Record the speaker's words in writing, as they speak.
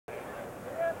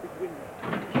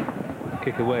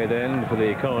Kick away then for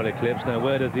the Coral Eclipse. Now,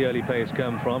 where does the early pace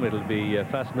come from? It'll be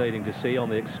fascinating to see. On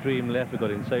the extreme left, we've got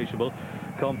Insatiable.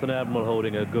 Compton Admiral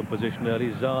holding a good position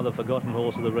early. Xaar, the forgotten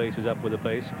horse of the race, is up with the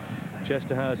pace.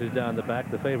 Chester House is down the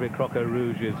back. The favourite Croco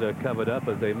Rouge is covered up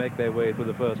as they make their way through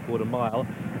the first quarter mile.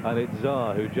 And it's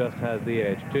Xaar who just has the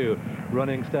edge too.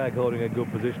 Running Stag holding a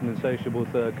good position. Insatiable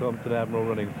third, Compton Admiral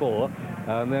running 4.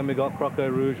 And then we got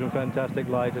Croco Rouge and Fantastic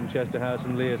Light, and Chester House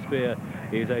and Lear Spear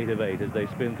is 8 of 8 as they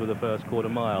spin through the first quarter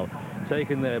mile.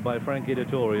 Taken there by Frankie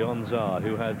Dettori on Xaar,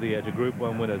 who has the edge. A Group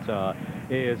 1 winner, Xaar.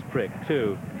 Ears Prick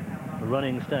 2.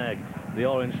 Running Stag, the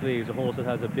orange sleeves, a horse that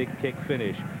has a big kick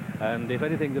finish. And if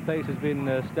anything, the pace has been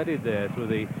steadied there through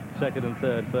the second and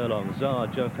third furlongs.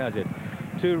 Xaar just has it.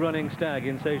 2 Running Stag,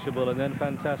 Insatiable, and then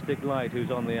Fantastic Light,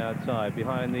 who's on the outside.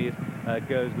 Behind these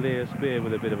goes Lear Spear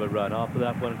with a bit of a run. After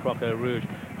that one, Croco Rouge.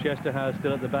 Chester House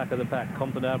still at the back of the pack.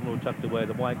 Compton Admiral tucked away,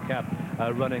 the white cap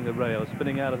running the rail,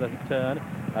 spinning out of the turn,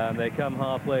 and they come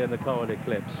halfway in the Coral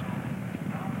Eclipse.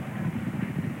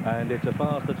 And it's a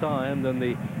faster time than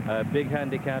the big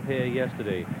handicap here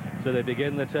yesterday. So they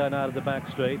begin the turn out of the back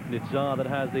straight, and it's Xaar that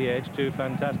has the edge. 2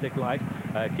 Fantastic Light,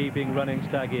 keeping Running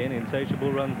Stag in.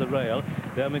 Insatiable runs the rail.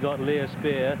 Then we got Lear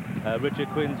Spear. Richard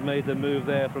Quinn's made the move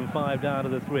there from 5 down to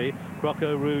the 3.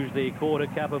 Croco Rouge, the quarter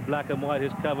cap of black and white,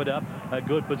 is covered up. A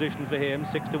good position for him,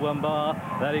 6 to 1 bar.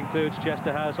 That includes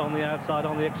Chester House on the outside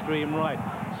on the extreme right.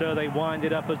 So they wind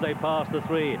it up as they pass the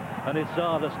 3, and it's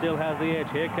Xaar that still has the edge.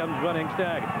 Here comes Running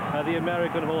Stag, the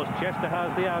American horse. Chester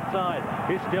House the outside.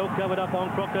 He's still covered up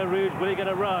on Croco Rouge. Will he get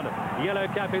a run? Yellow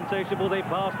cap, Insatiable. They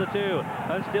pass the 2,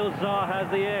 and still Xaar has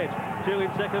the edge. 2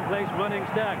 in second place, Running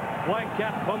Stag. White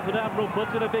cap, Compton Admiral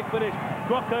puts in a big finish.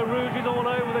 Croco Rouge is all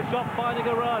over the shop, finding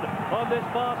a run on this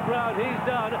fast ground. He's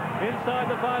done inside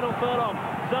the final furlong.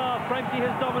 Xaar, Frankie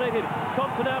has dominated.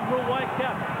 Compton Admiral, white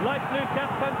cap, light blue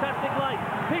cap, Fantastic Light,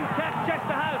 pink cap,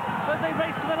 Chester House as they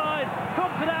race to the line.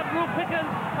 Compton Admiral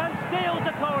pickens and steals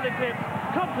the Coral Eclipse.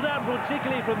 Compton Admiral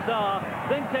cheekily from Xaar,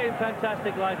 then came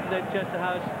Fantastic Light, and then Chester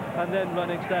House, and then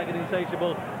Running Stag and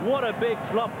Insatiable. What a big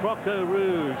flop, Croco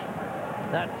Rouge.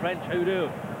 That French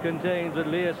hoodoo contains that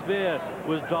Lear Spear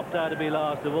was dropped out to be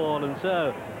last of all, and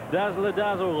so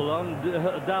Dazzle on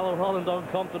Darrell Holland on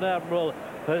Compton Admiral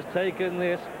has taken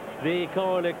this, the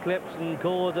Coral Eclipse, and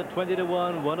calls at 20 to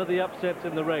 1, one of the upsets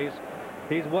in the race.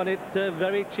 He's won it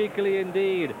very cheekily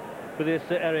indeed for this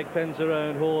Eric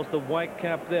Penser-owned horse, the white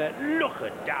cap there. Look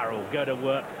at Darrell go to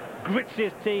work, grits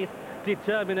his teeth,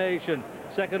 determination.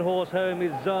 Second horse home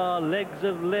is Xaar, legs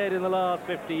of lead in the last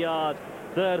 50 yards.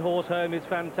 Third horse home is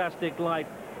Fantastic Light,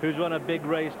 who's run a big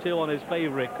race too on his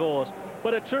favourite course.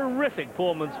 But a terrific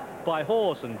performance by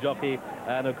horse and jockey,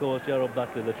 and of course Gerald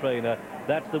Butler, the trainer.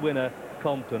 That's the winner,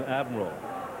 Compton Admiral.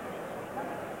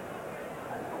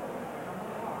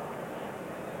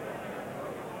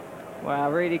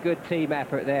 Well, really good team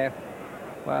effort there.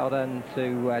 Well done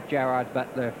to Gerard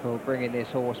Butler for bringing this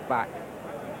horse back,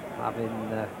 having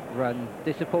run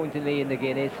disappointingly in the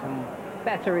Guineas and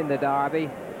better in the Derby.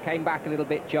 Came back a little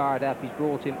bit jarred up. He's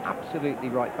brought him absolutely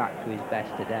right back to his best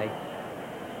today,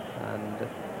 and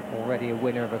already a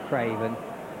winner of a Craven.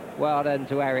 Well done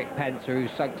to Eric Penser, who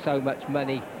sunk so much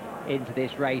money into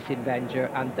this racing venture,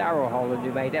 and Darrell Holland,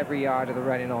 who made every yard of the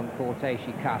running on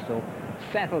Cortesi Castle,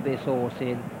 settled this horse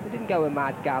in. He didn't go a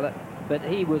mad gallop, but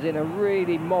he was in a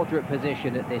really moderate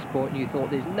position at this point, and you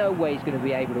thought there's no way he's going to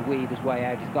be able to weave his way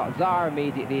out. He's got Xaar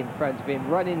immediately in front of him,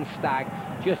 Running Stag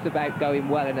just about going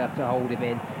well enough to hold him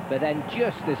in, but then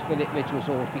just as Philip Mitchell's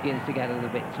horse begins to get a little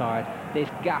bit tired, this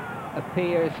gap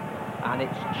appears, and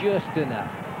it's just enough.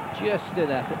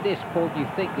 At this point you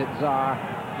think that Xaar,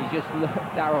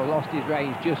 Darrell lost his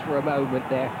range just for a moment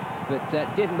there,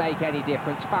 but didn't make any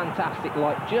difference. Fantastic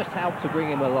Light just helped to bring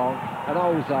him along, and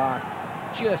old Xaar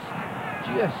just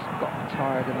got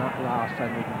tired in that last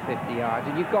 150 yards,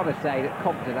 and you've got to say that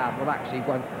Compton Admiral actually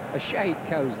won a shade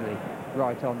cosily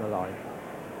right on the line.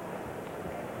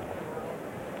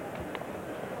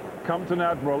 Compton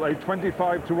Admiral, a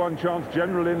 25 to 1 chance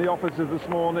generally in the offices this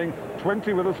morning,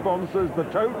 20 with the sponsors. The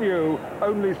tote new,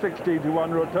 only 60 to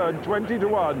 1 return, 20 to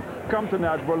 1. Compton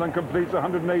Admiral, and completes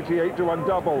 188 to 1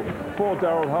 double for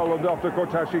Darrell Holland after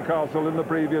Cortesi Castle in the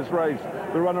previous race.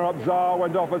 The runner-up Xaar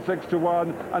went off at 6 to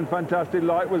 1, and Fantastic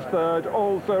Light was third,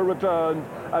 also returned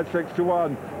at 6 to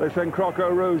 1. They send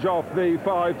Croco Rouge off the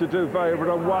 5 to 2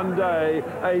 favourite, and one day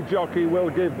a jockey will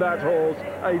give that horse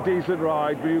a decent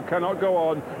ride, but you cannot go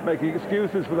on making making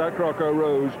excuses for that Croco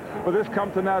Rouge. But this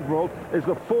Compton Admiral is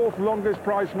the 4th longest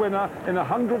price winner in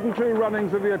 102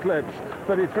 runnings of the Eclipse.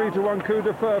 33-1 Coup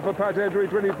de Feu for Pat Edry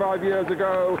 25 years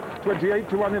ago,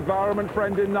 28-1 Environment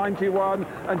Friend in 91,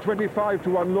 and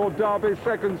 25-1 Lord Derby's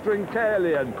second string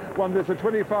Caerleon won this at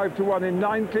 25-1 in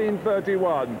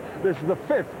 1931. This is the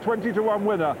 5th 20-1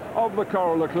 winner of the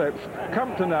Coral Eclipse.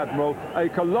 Compton Admiral, a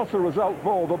colossal result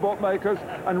for the bookmakers,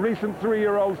 and recent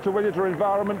 3-year-olds to win it are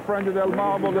Environment Friend at El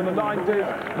Marble in the 90s,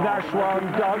 Nash won,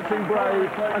 Dancing Brave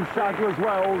and Sadler's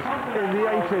Wells in the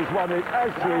 80s won it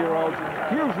as 3-year-olds.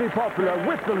 Hugely popular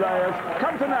with the layers.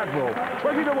 Compton Admiral,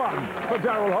 20-1 for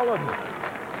Darrell Holland.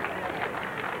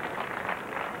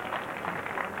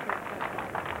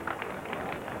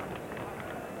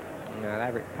 And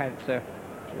Eric Pencer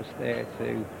just there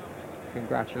to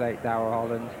congratulate Darrell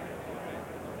Holland.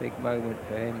 Big moment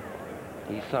for him.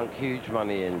 He sunk huge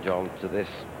money in, John, to this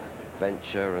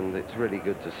venture, and it's really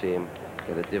good to see him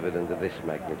get a dividend of this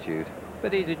magnitude.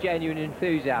 But he's a genuine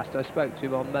enthusiast. I spoke to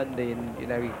him on Monday, and you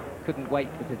know, he couldn't wait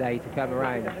for today to come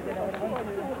around.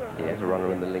 He had a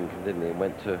runner in the Lincoln, didn't he, and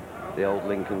went to the old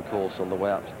Lincoln course on the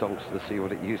way up to Doncaster to see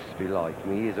what it used to be like. I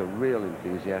mean, he is a real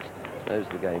enthusiast, knows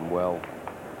the game well,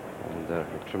 and a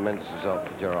tremendous result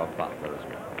for Gerard Butler as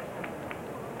well.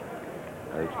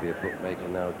 To be a bookmaker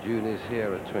now. June is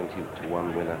here at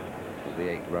 20-1 winner of the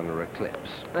 8-runner Eclipse.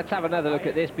 Let's have another look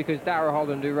at this, because Darrell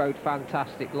Holland, who rode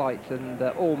fantastic lights and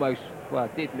almost, well,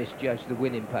 did misjudge the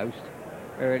winning post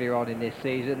earlier on in this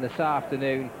season. This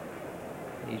afternoon,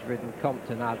 he's ridden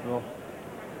Compton Admiral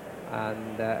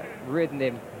and ridden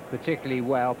him particularly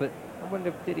well, but I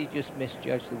wonder, did he just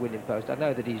misjudge the winning post? I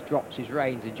know that he's dropped his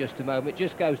reins in just a moment.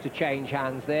 Just goes to change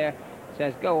hands there.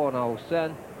 Says, go on, old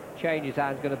son. Changes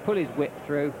hands, going to pull his whip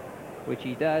through, which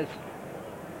he does,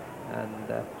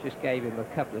 and just gave him a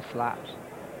couple of slaps.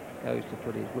 Goes to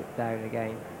put his whip down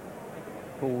again,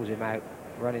 pulls him out.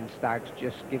 Running Stag's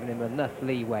just giving him enough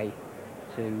leeway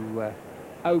to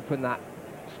open that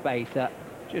space up.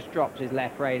 Just drops his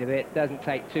left rein a bit. Doesn't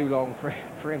take too long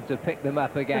for him to pick them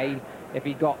up again. If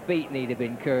he got beaten, he'd have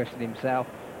been cursing himself.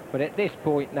 But at this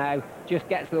point now, just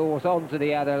gets the horse onto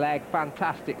the other leg.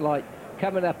 Fantastic light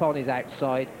coming up on his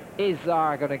outside. Is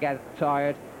Xaar going to get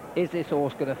tired? Is this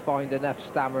horse going to find enough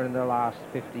stamina in the last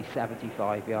 50,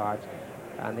 75 yards?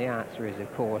 And the answer is,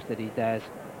 of course, that he does.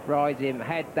 Rides him,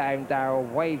 head down, Darrell,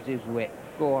 waves his whip.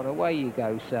 Go on, away you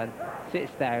go, son.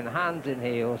 Sits down, hands and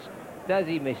heels. Does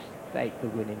he mistake the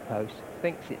winning post?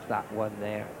 Thinks it's that one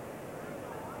there.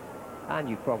 And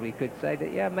you probably could say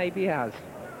that, yeah, maybe he has.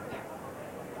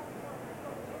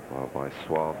 Well, by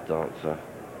Suave Dancer,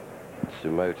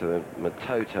 Sumoto,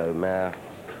 Matoto mare,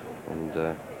 and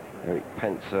Eric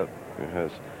Pencer,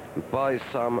 who buys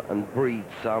some and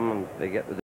breeds some, and they get the